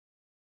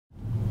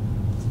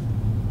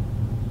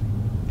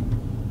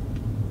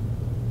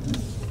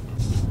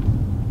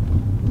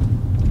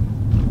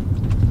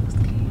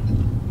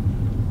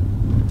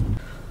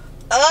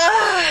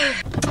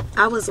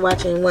I was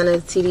watching one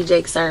of TD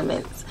Jake's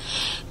sermons,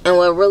 and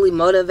what really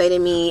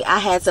motivated me, I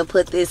had to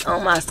put this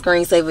on my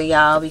screensaver,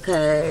 y'all,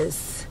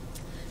 because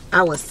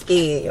I was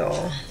scared,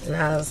 y'all. And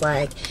I was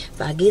like, if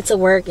I get to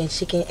work and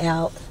chicken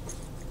out,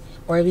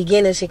 or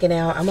begin to chicken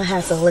out, I'm gonna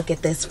have to look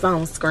at this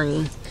phone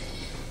screen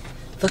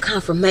for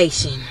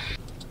confirmation.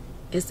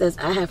 It says,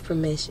 I have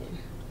permission,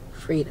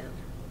 freedom,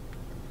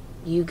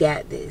 you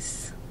got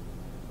this,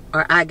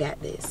 or I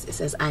got this. It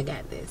says, I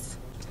got this.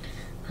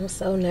 I'm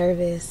so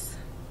nervous,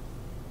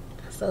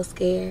 I'm so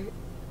scared,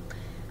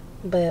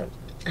 but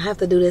I have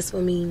to do this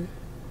for me.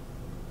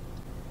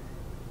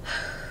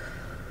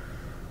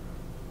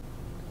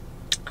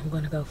 I'm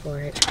gonna go for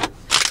it.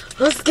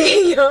 I'm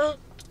scared, y'all.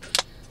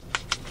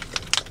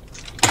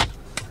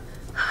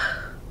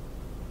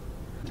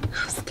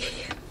 I'm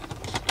scared.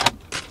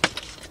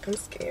 I'm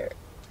scared.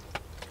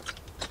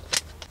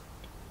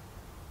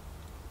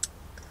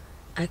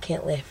 I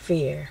can't let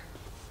fear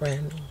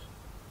run me.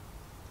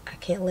 I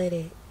can't let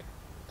it.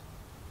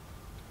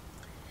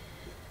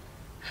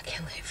 I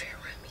can't let fear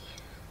run me.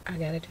 I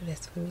gotta do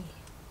this for me.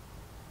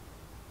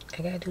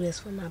 I gotta do this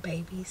for my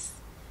babies.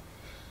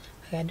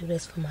 I gotta do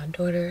this for my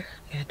daughter.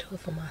 I gotta do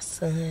it for my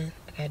son.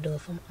 I gotta do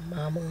it for my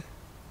mama.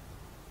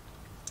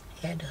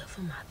 I gotta do it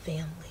for my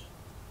family.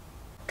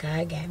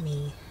 God got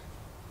me.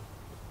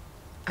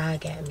 I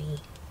got me.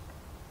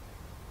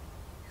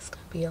 It's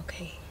gonna be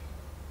okay.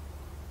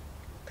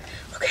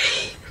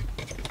 Okay.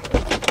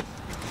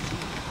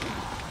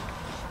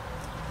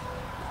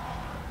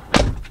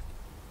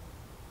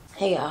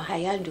 Hey y'all, how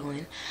y'all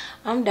doing?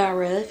 I'm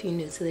Dara. If you're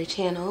new to the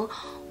channel,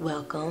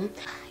 welcome.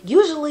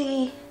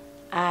 Usually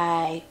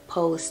I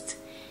post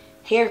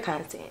hair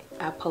content.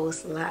 I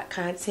post a lot of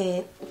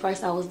content.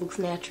 First I was looks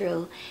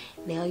natural.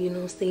 Now, you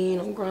know what I'm saying,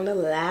 I'm growing a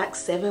lot,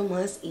 7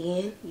 months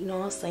in, you know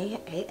what I'm saying,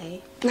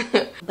 hey.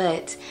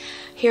 But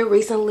here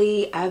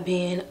recently, I've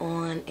been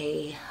on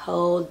a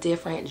whole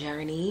different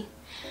journey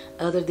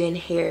other than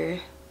hair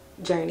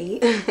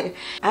journey.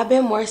 I've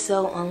been more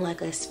so on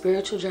like a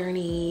spiritual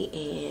journey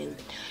and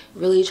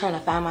really trying to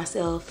find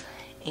myself.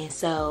 And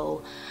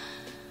so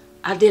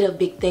I did a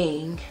big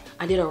thing.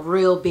 I did a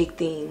real big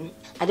thing.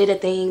 I did a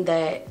thing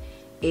that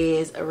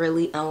is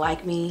really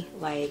unlike me.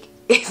 Like,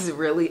 it's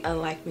really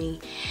unlike me.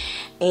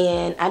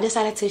 And I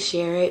decided to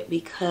share it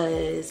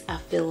because I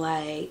feel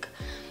like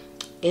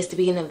it's the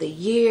beginning of the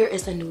year,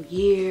 it's a new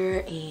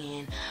year,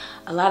 and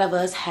a lot of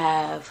us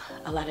have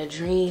a lot of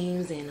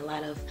dreams and a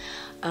lot of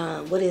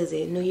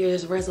New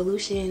Year's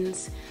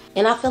resolutions.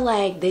 And I feel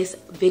like this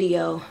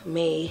video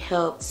may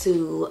help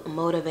to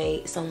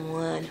motivate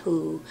someone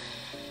who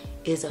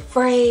is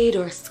afraid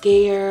or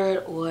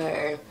scared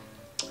or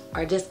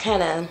just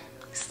kind of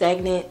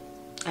stagnant.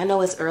 I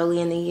know it's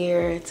early in the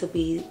year to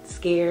be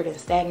scared and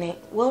stagnant.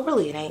 Well,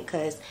 really it ain't,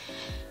 because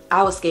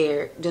I was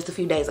scared just a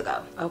few days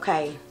ago,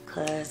 okay?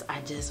 Because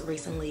I just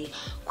recently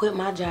quit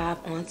my job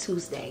on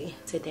Tuesday.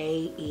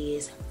 Today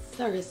is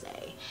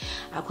Thursday.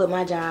 I quit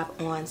my job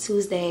on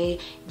Tuesday,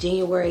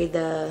 January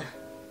the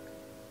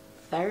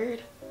 3rd?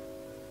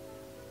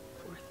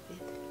 4th,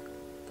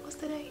 5th? What's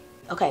today?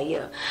 Okay,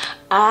 yeah.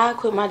 I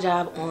quit my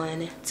job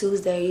on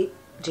Tuesday,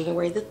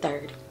 January the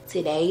 3rd.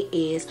 Today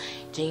is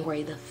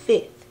January the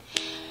 5th.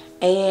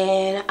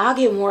 And I'll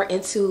get more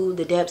into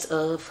the depths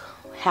of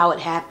how it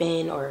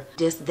happened or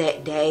just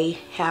that day,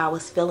 how I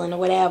was feeling or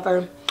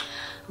whatever.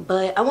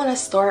 But I want to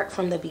start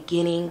from the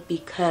beginning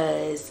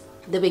because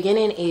the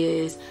beginning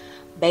is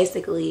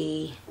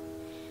basically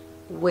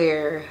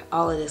where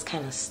all of this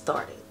kind of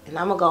started. And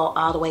I'm going to go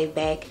all the way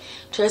back.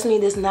 Trust me,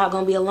 this is not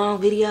going to be a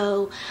long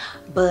video,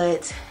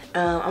 but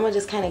I'm going to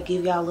just kind of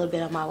give y'all a little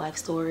bit of my life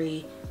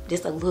story.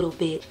 Just a little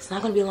bit. It's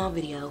not going to be a long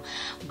video,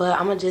 but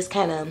I'm going to just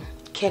kind of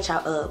catch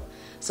y'all up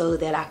so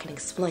that I can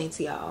explain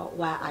to y'all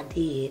why I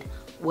did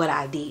what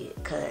I did,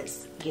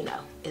 because, you know,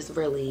 it's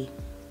really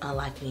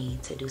unlike me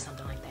to do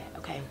something like that,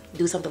 okay?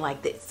 Do something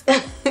like this.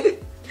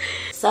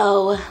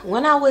 So,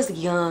 when I was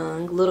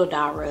young, little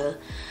Dara,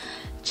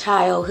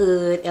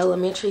 childhood,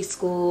 elementary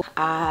school,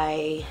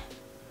 I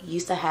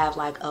used to have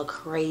like a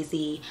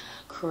crazy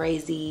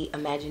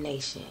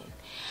imagination.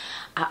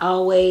 I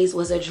always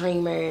was a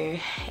dreamer,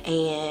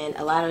 and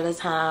a lot of the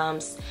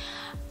times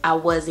I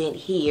wasn't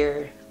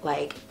here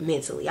like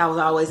mentally. I was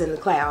always in the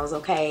clouds,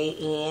 okay?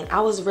 And I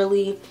was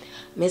really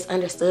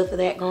misunderstood for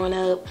that growing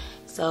up.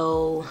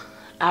 So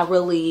I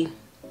really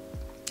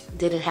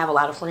didn't have a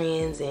lot of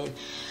friends, and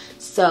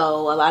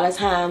so a lot of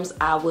times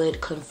I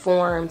would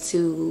conform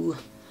to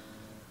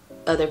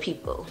other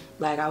people.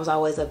 Like, I was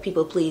always a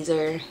people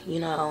pleaser,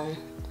 you know.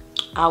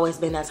 I always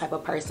been that type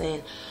of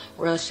person,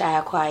 real shy,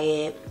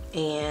 quiet.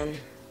 And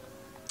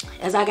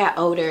as I got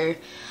older,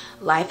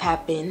 life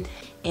happened,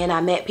 and I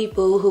met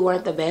people who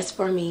weren't the best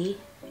for me.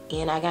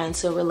 And I got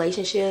into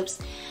relationships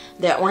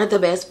that weren't the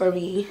best for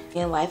me,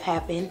 and life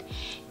happened,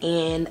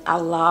 and I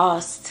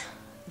lost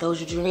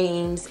those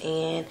dreams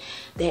and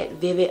that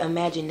vivid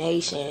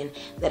imagination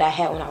that I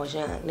had when I was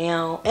young.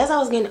 Now, as I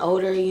was getting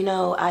older, you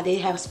know, I did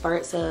have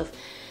spurts of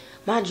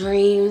my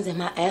dreams and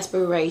my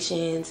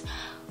aspirations,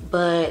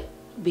 but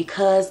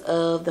because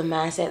of the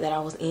mindset that I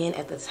was in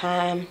at the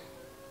time,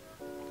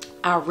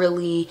 I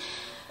really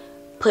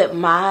put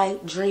my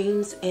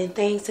dreams and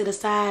things to the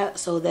side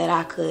so that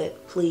I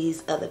could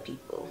please other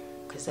people,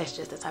 because that's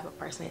just the type of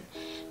person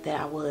that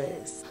I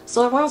was.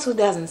 So around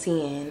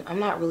 2010, I'm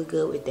not really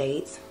good with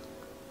dates.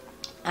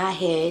 I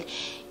had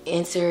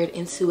entered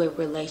into a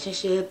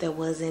relationship that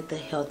wasn't the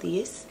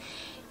healthiest.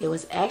 It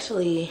was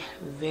actually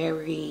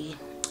very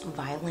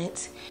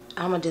violent.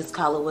 I'm gonna just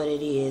call it what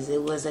it is.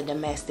 It was a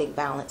domestic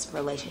violence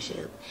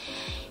relationship,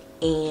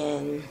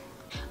 and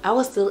I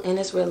was still in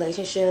this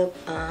relationship,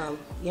 you know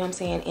what I'm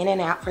saying, in and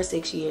out for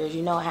 6 years.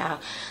 You know how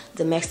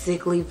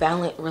domestically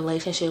violent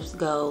relationships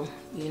go.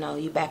 You know,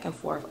 you back and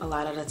forth a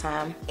lot of the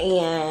time.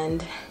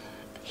 And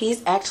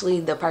he's actually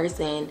the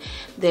person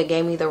that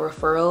gave me the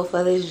referral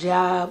for this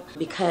job,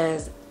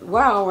 because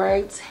where I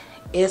worked,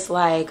 it's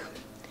like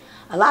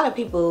a lot of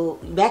people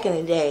back in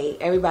the day,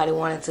 everybody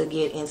wanted to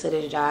get into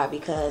this job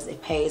because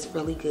it pays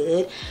really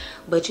good,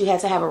 but you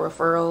had to have a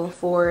referral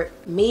for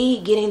it.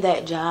 Me getting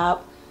that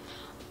job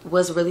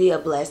was really a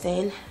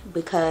blessing,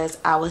 because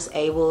I was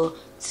able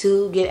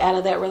to get out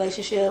of that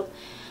relationship,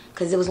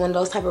 because it was one of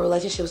those type of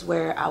relationships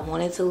where I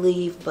wanted to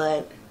leave,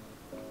 but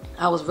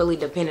I was really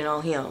dependent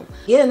on him.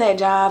 Getting that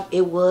job,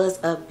 it was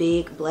a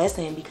big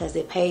blessing because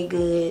it paid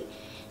good,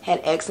 had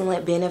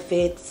excellent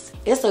benefits.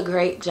 It's a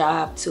great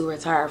job to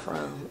retire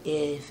from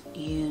if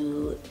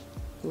you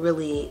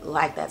really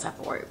like that type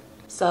of work.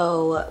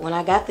 So when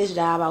I got this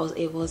job, I was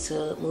able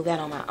to move out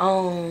on my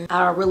own.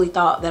 I really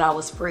thought that I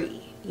was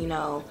free, you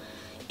know.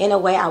 In a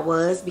way I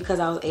was, because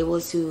I was able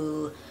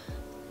to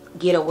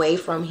get away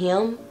from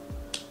him,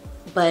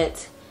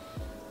 but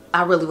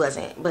I really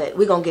wasn't. But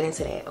we're gonna get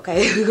into that,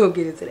 okay? We're gonna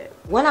get into that.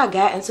 When I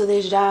got into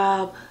this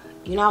job,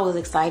 you know, I was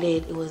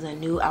excited. It was a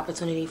new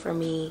opportunity for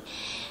me,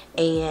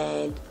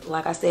 and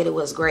like I said, it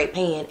was great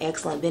paying,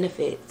 excellent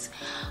benefits.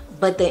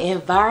 But the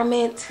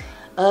environment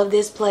of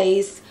this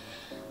place,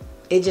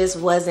 it just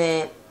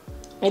wasn't,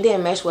 it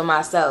didn't mesh with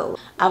my soul.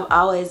 I've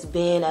always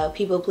been a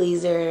people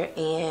pleaser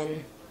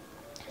and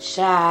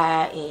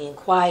shy and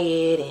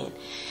quiet, and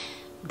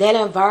that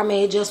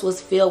environment just was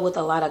filled with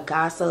a lot of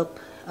gossip,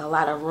 a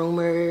lot of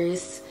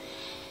rumors,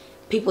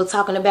 people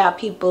talking about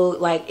people,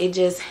 like it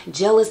just,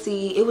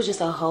 jealousy. It was just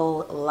a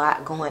whole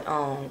lot going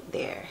on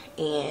there,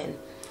 and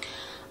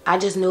I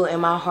just knew in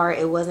my heart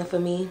it wasn't for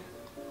me.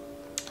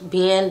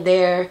 Being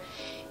there,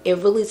 it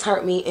really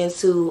turned me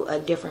into a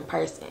different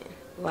person.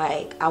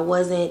 Like I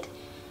wasn't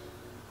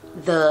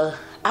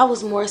I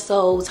was more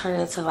so turning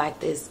into like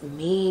this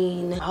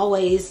mean,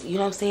 always, you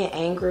know what I'm saying,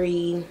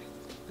 angry,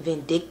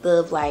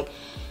 vindictive. Like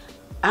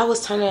I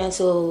was turning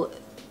into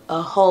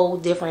a whole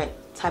different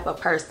type of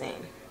person.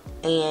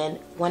 And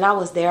when I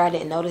was there, I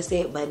didn't notice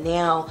it, but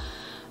now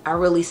I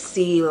really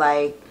see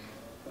like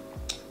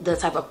the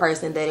type of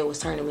person that it was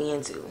turning me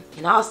into.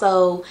 And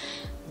also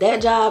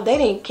that job, they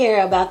didn't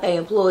care about their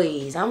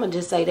employees. I'm gonna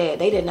just say that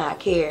they did not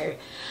care.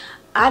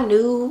 I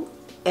knew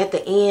at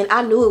the end,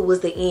 I knew it was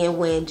the end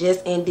when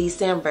just in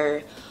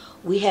December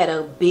we had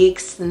a big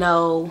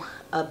snowstorm.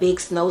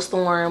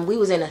 We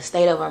was in a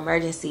state of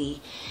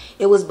emergency.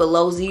 It was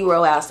below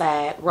zero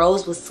outside.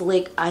 Roads was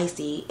slick,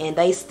 icy, and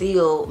they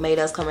still made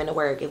us come into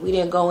work. If we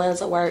didn't go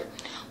into work,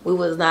 we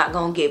was not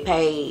gonna get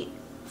paid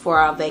for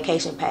our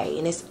vacation pay.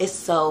 And it's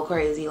so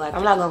crazy. Like,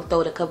 I'm not gonna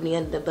throw the company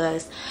under the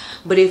bus,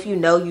 but if you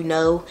know, you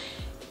know.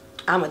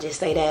 I'ma just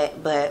say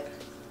that. But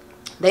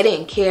they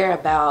didn't care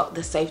about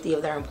the safety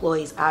of their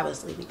employees,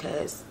 obviously,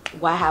 because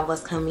why have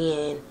us come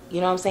in? You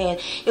know what I'm saying?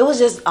 It was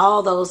just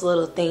all those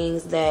little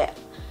things that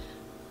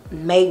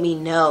made me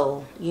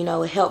know, you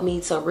know, it helped me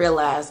to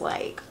realize,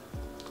 like,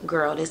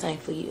 girl, this ain't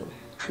for you.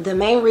 The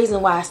main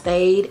reason why I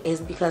stayed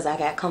is because I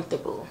got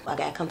comfortable. I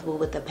got comfortable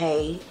with the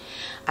pay.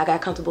 I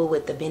got comfortable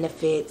with the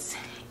benefits.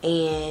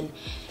 And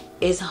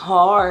it's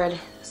hard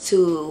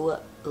to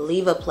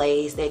leave a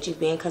place that you've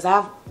been, because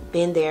I've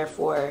been there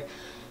for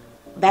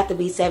about to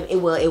be 7, it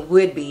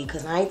would be,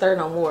 because I ain't 30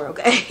 no more,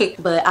 okay?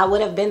 But I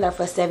would have been there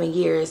for 7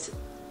 years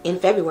in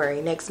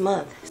February next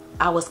month.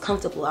 I was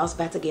comfortable. I was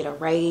about to get a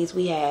raise.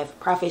 We have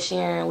profit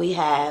sharing. We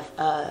have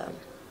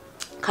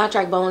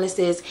contract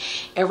bonuses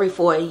every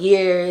 4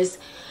 years,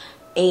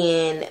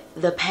 and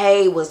the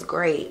pay was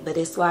great. But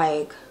it's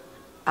like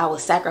I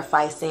was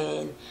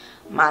sacrificing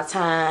my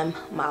time,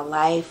 my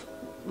life,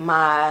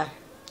 my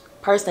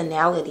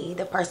personality,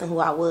 the person who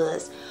I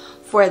was,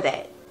 for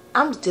that.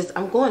 I'm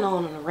going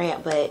on a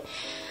rant, but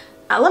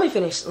let me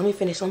finish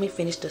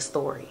the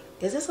story.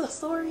 Is this a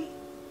story?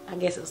 I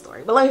guess it's a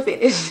story, but let me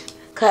finish.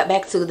 Cut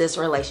back to this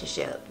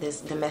relationship, this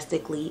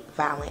domestically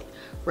violent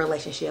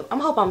relationship. I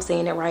hope I'm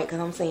saying it right, because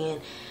I'm saying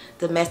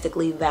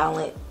domestically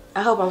violent.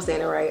 I hope I'm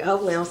saying it right.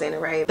 Hopefully I'm saying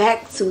it right.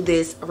 Back to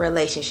this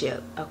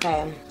relationship,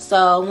 okay?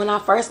 So when I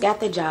first got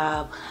the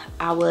job,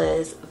 I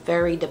was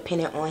very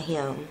dependent on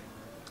him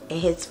and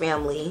his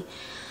family,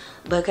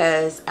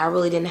 because I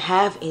really didn't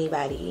have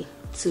anybody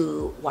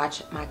to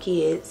watch my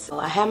kids. So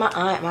I had my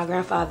aunt, my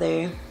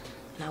grandfather,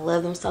 and I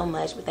love them so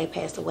much, but they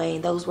passed away.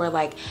 And those were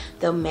like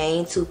the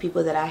main two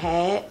people that I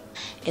had.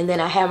 And then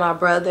I had my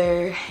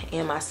brother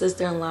and my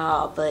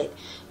sister-in-law, but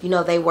you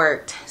know, they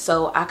worked,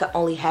 so I could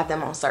only have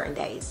them on certain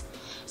days.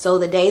 So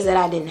the days that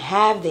I didn't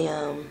have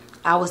them,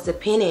 I was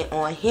dependent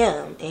on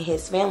him and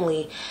his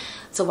family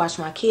to watch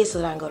my kids so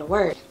that I can go to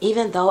work.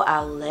 Even though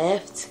I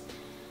left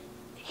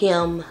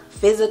him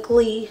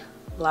physically,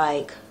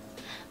 like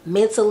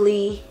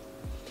mentally,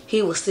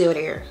 he was still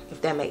there,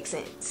 if that makes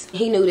sense.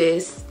 He knew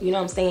this, you know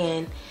what I'm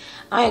saying?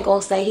 I ain't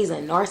gonna say he's a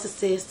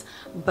narcissist,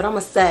 but I'm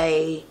gonna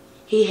say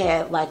he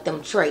had like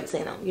them traits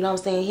in him. You know what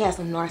I'm saying? He had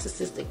some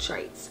narcissistic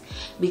traits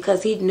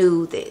because he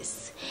knew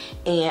this.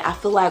 And I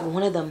feel like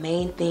one of the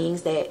main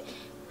things that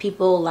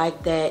people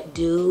like that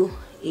do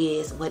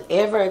is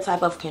whatever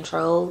type of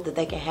control that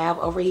they can have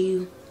over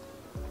you,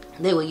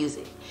 they will use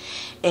it.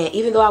 And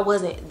even though I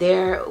wasn't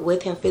there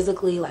with him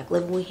physically, like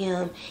living with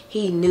him,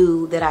 he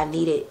knew that I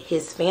needed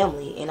his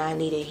family and I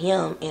needed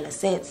him in a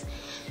sense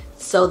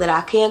so that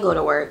I can go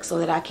to work, so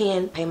that I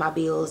can pay my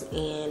bills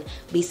and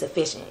be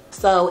sufficient.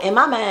 So in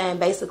my mind,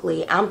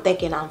 basically, I'm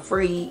thinking I'm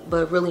free,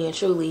 but really and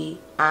truly,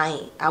 I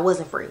ain't. I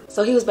wasn't free.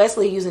 So he was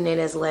basically using it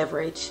as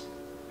leverage,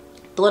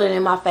 throwing it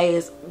in my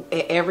face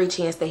at every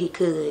chance that he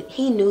could.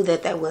 He knew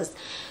that that was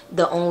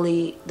the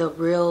only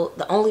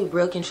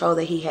real control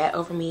that he had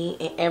over me.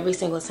 And every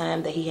single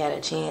time that he had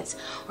a chance,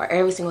 or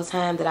every single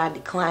time that I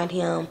declined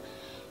him,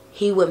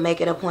 he would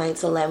make it a point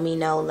to let me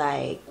know,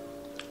 like,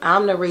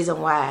 I'm the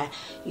reason why,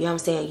 you know what I'm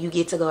saying, you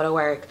get to go to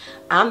work.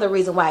 I'm the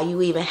reason why you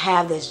even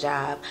have this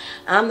job.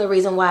 I'm the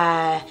reason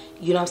why,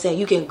 you know what I'm saying,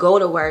 you can go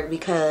to work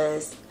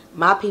because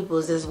my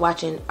people's is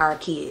watching our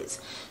kids.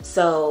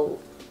 So,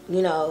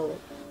 you know,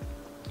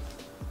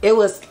 it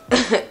was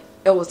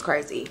it was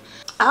crazy.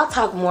 I'll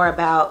talk more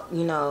about,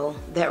 you know,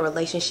 that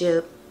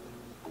relationship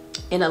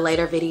in a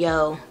later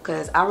video,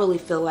 because I really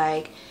feel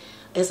like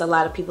it's a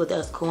lot of people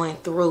that's going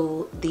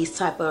through these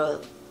type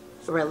of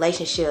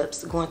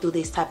relationships, going through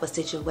these type of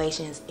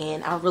situations,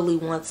 and I really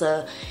want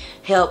to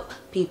help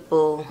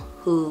people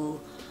who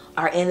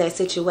are in that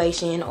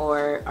situation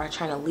or are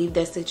trying to leave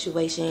that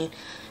situation.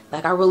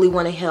 Like, I really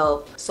want to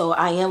help. So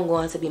I am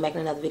going to be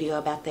making another video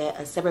about that,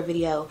 a separate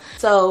video.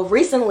 So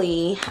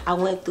recently I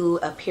went through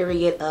a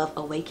period of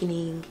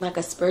awakening, like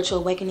a spiritual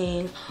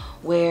awakening,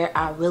 where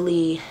I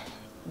really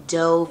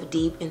dove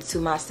deep into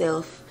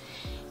myself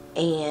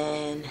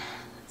and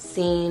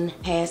seen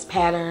past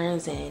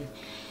patterns and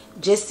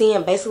just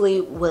seeing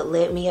basically what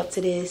led me up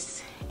to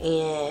this.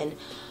 And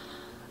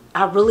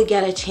I really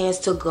got a chance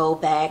to go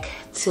back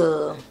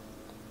to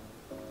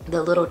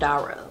the little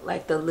Dara,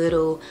 like the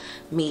little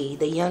me,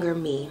 the younger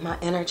me, my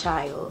inner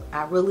child.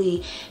 I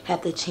really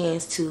had the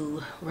chance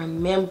to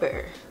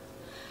remember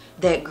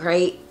that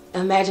great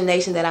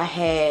imagination that I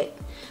had,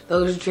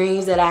 those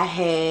dreams that I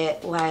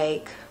had.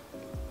 Like,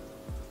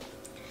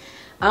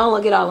 I don't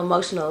want to get all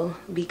emotional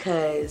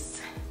because,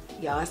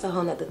 y'all, it's a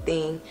whole nother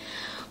thing.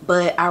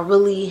 But I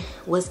really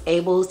was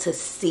able to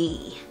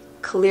see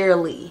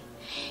clearly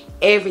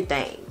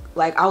everything.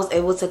 Like, I was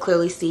able to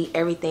clearly see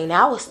everything.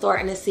 Now I was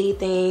starting to see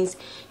things,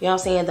 you know what I'm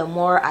saying, the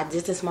more I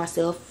distanced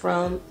myself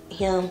from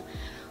him.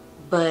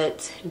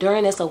 But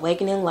during this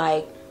awakening,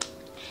 like,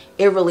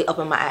 it really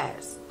opened my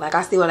eyes. Like,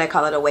 I see why they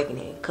call it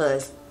awakening,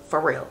 because for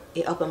real,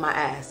 it opened my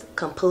eyes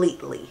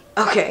completely.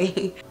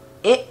 Okay.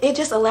 It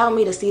just allowed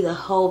me to see the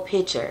whole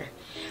picture.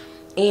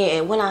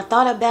 And when I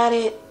thought about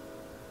it,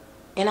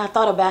 and I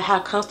thought about how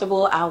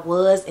comfortable I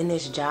was in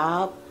this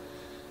job,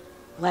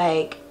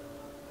 like,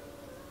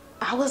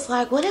 I was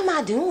like, what am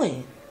I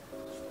doing?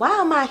 Why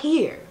am I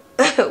here?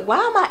 Why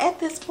am I at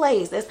this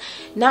place that's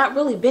not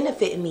really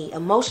benefiting me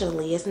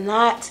emotionally? It's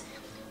not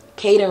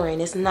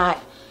catering. It's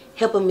not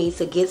helping me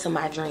to get to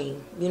my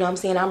dream. You know what I'm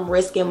saying? I'm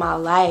risking my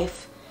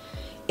life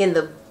in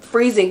the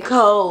freezing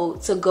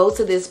cold to go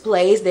to this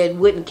place that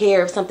wouldn't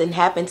care if something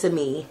happened to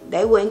me.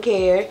 They wouldn't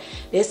care.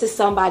 This is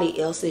somebody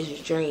else's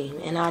dream.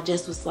 And I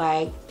just was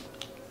like,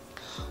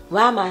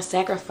 why am I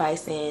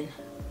sacrificing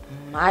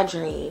my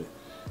dream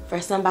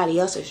for somebody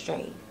else's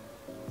dream?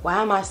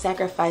 Why am I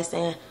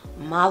sacrificing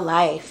my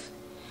life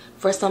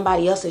for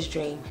somebody else's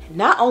dream?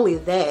 Not only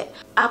that,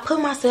 I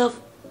put myself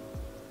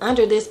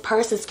under this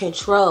person's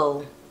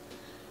control.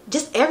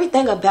 Just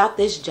everything about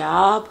this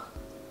job,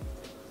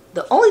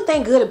 the only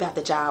thing good about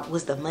the job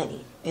was the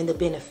money and the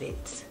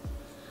benefits.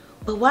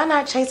 But why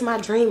not chase my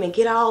dream and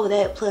get all of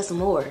that plus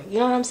more? You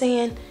know what I'm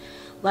saying?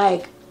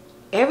 Like,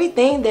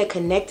 everything that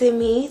connected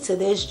me to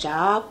this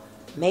job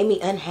made me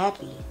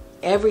unhappy.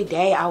 Every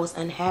day I was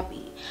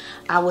unhappy.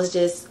 I was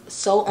just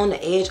so on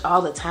the edge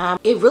all the time.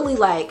 It really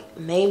like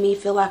made me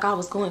feel like I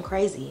was going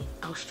crazy.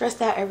 I was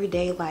stressed out every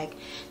day. Like,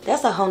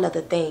 that's a whole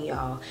nother thing,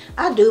 y'all.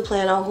 I do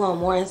plan on going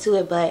more into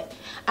it, but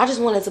I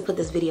just wanted to put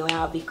this video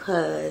out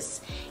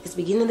because it's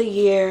the beginning of the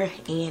year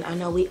and I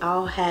know we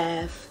all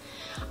have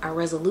our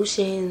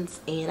resolutions,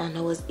 and I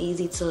know it's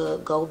easy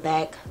to go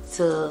back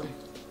to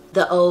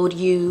the old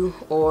you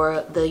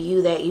or the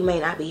you that you may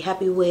not be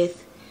happy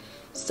with.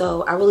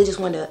 So I really just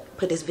wanted to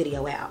put this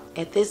video out.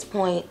 At this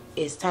point,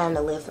 it's time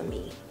to live for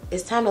me.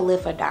 It's time to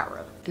live for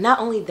Dara. Not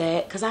only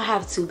that, because I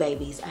have 2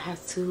 babies. I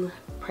have 2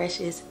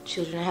 precious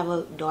children. I have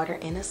a daughter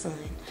and a son.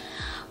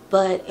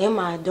 But in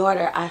my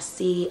daughter, I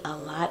see a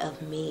lot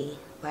of me,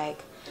 like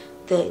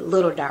the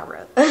little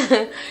Dara.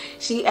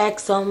 She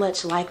acts so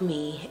much like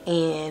me,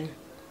 and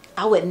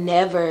I would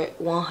never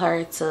want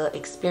her to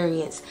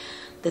experience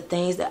the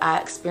things that I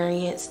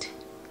experienced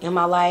in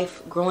my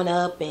life growing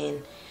up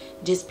and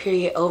just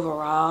period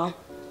overall.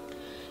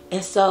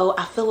 And so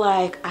I feel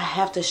like I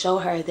have to show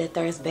her that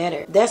there's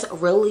better. That's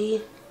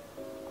really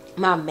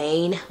my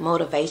main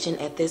motivation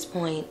at this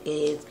point,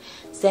 is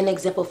set an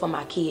example for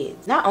my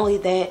kids. Not only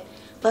that,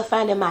 but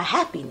finding my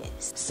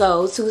happiness.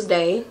 So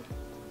Tuesday,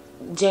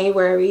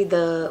 January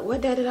the,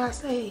 what day did I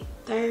say?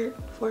 3rd,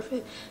 4th,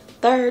 5th?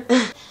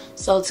 3rd.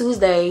 So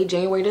Tuesday,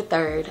 January the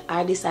 3rd,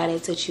 I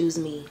decided to choose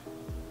me.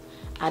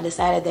 I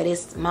decided that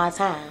it's my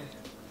time.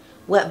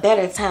 What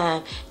better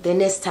time than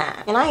this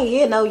time? And I ain't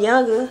getting no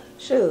younger.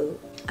 Shoot.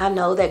 I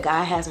know that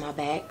God has my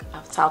back.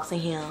 I've talked to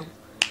him.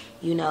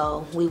 You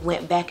know, we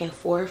went back and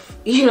forth.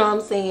 You know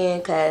what I'm saying?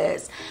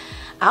 Because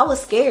I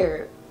was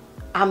scared.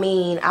 I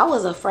mean, I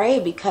was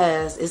afraid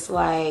because it's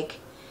like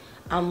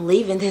I'm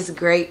leaving this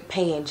great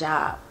paying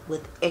job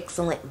with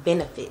excellent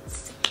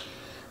benefits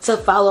to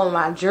follow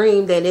my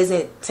dream that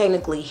isn't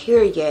technically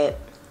here yet.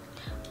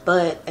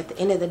 But at the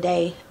end of the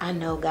day, I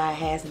know God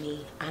has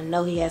me. I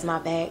know he has my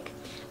back.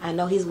 I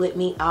know he's with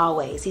me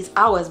always. He's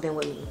always been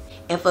with me.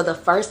 And for the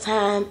first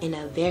time in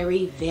a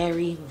very,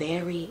 very,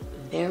 very,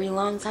 very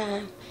long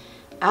time,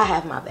 I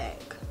have my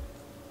back.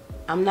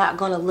 I'm not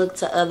going to look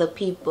to other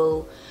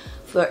people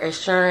for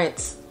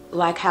assurance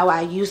like how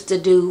I used to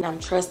do. I'm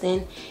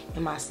trusting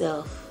in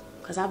myself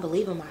because I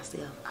believe in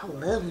myself. I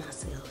love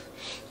myself.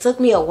 It took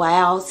me a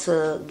while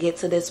to get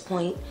to this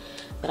point,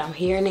 but I'm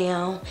here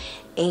now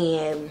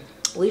and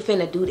we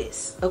finna do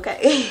this,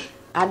 okay?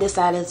 I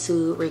decided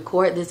to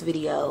record this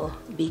video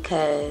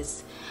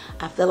because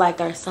I feel like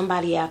there's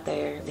somebody out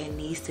there that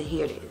needs to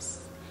hear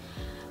this.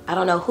 I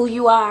don't know who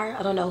you are.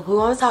 I don't know who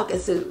I'm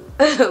talking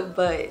to,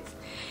 but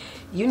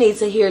you need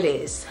to hear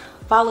this.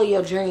 Follow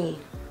your dream.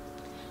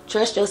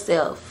 Trust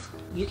yourself.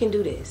 You can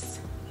do this.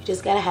 You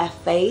just gotta have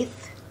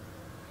faith,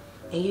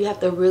 and you have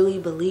to really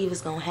believe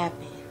it's gonna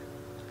happen.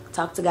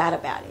 Talk to God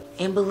about it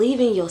and believe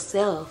in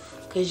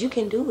yourself, because you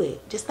can do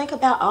it. Just think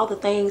about all the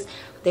things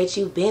that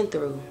you've been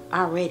through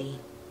already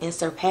and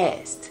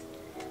surpassed.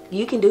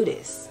 You can do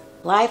this.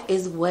 Life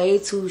is way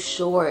too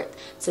short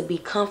to be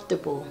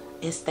comfortable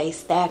and stay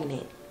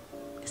stagnant.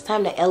 It's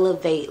time to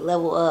elevate,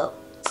 level up.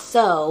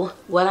 So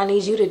what I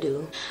need you to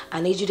do,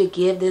 I need you to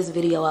give this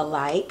video a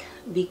like,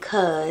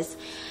 because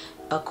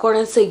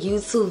according to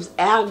YouTube's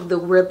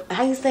algorithm,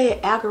 how you say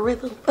it,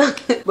 algorithm?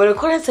 But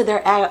according to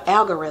their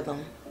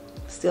algorithm,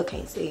 still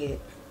can't say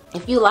it.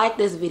 If you like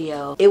this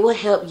video, it will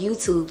help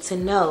YouTube to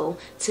know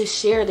to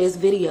share this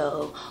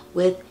video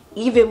with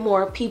even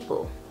more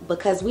people,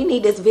 because we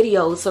need this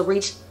video to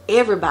reach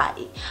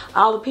everybody,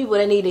 all the people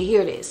that need to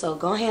hear this. So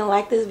go ahead and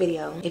like this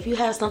video. If you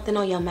have something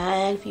on your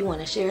mind, if you want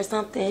to share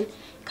something,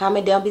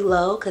 comment down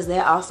below, because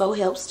that also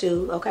helps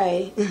too,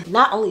 okay?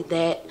 Not only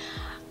that,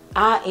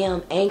 I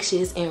am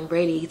anxious and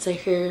ready to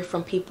hear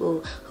from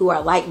people who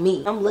are like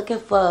me. I'm looking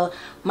for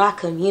my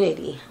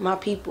community, my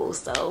people.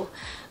 So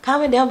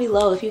comment down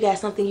below if you got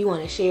something you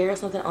want to share,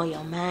 something on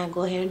your mind.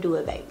 Go ahead and do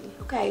it, baby,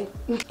 okay?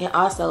 And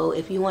also,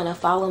 if you want to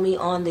follow me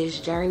on this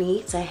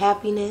journey to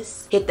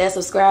happiness, hit that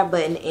subscribe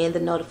button and the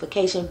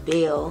notification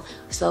bell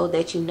so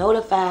that you're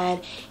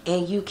notified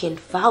and you can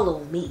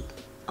follow me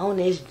on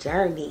this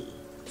journey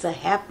to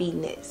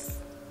happiness.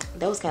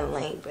 That was kind of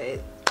lame,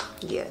 but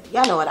yeah,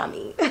 y'all know what I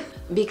mean.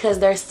 Because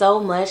there's so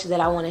much that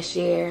I want to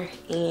share,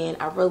 and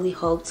I really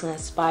hope to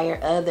inspire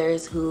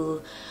others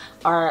who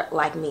are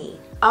like me.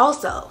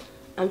 Also,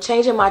 I'm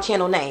changing my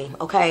channel name,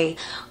 okay?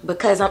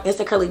 Because I'm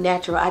Insta Curly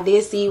Natural. I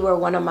did see where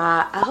one of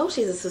my, I hope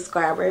she's a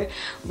subscriber,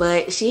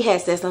 but she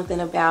had said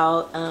something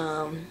about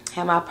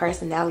how my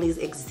personality is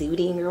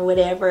exuding or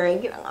whatever.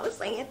 And you know, I was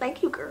saying,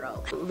 thank you,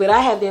 girl. But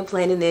I have been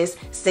planning this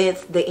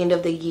since the end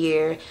of the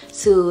year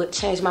to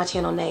change my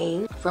channel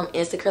name from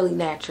Insta Curly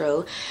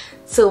Natural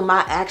to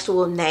my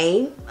actual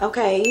name,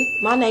 okay?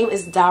 My name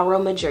is Dara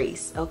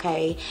Madrice,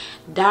 okay?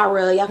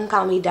 Dara, y'all can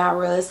call me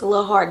Dara. It's a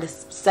little hard to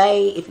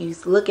say if you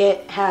look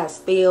at how it's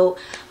spelled,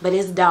 but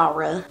it's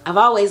Dara. I've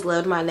always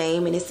loved my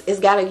name, and it's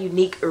got a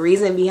unique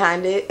reason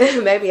behind it.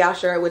 Maybe I'll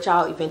share it with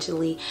y'all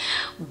eventually.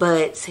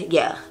 But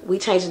yeah, we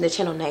changing the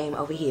channel name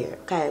over here,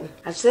 okay?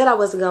 I said I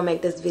wasn't gonna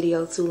make this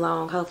video too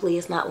long. Hopefully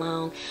it's not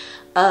long.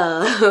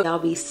 Y'all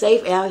be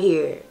safe out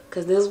here,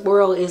 because this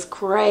world is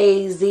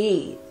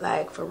crazy.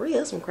 Like, for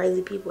real, some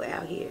crazy people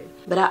out here.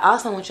 But I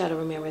also want y'all to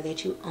remember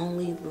that you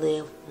only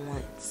live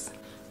once.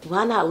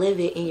 Why not live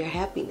it in your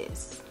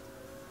happiness?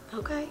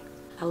 Okay?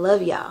 I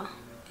love y'all,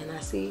 and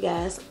I'll see you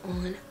guys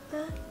on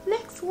the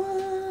next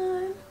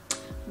one.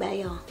 Bye,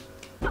 y'all.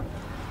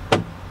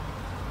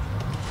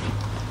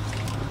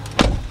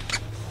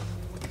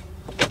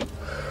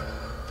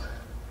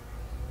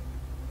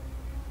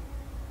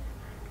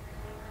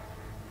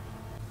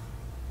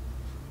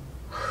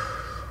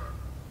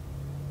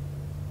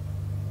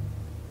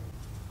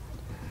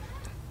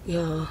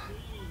 Y'all,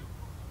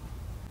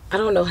 I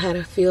don't know how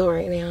to feel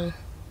right now.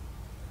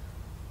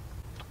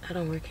 I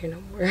don't work here no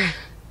more.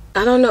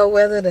 I don't know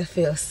whether to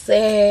feel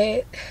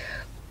sad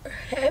or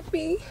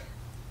happy.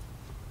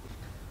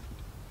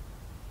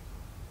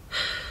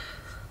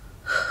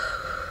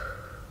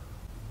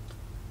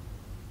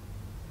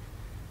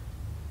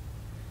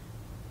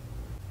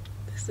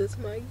 This is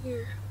my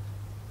year.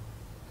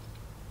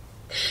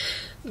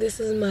 This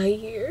is my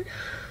year.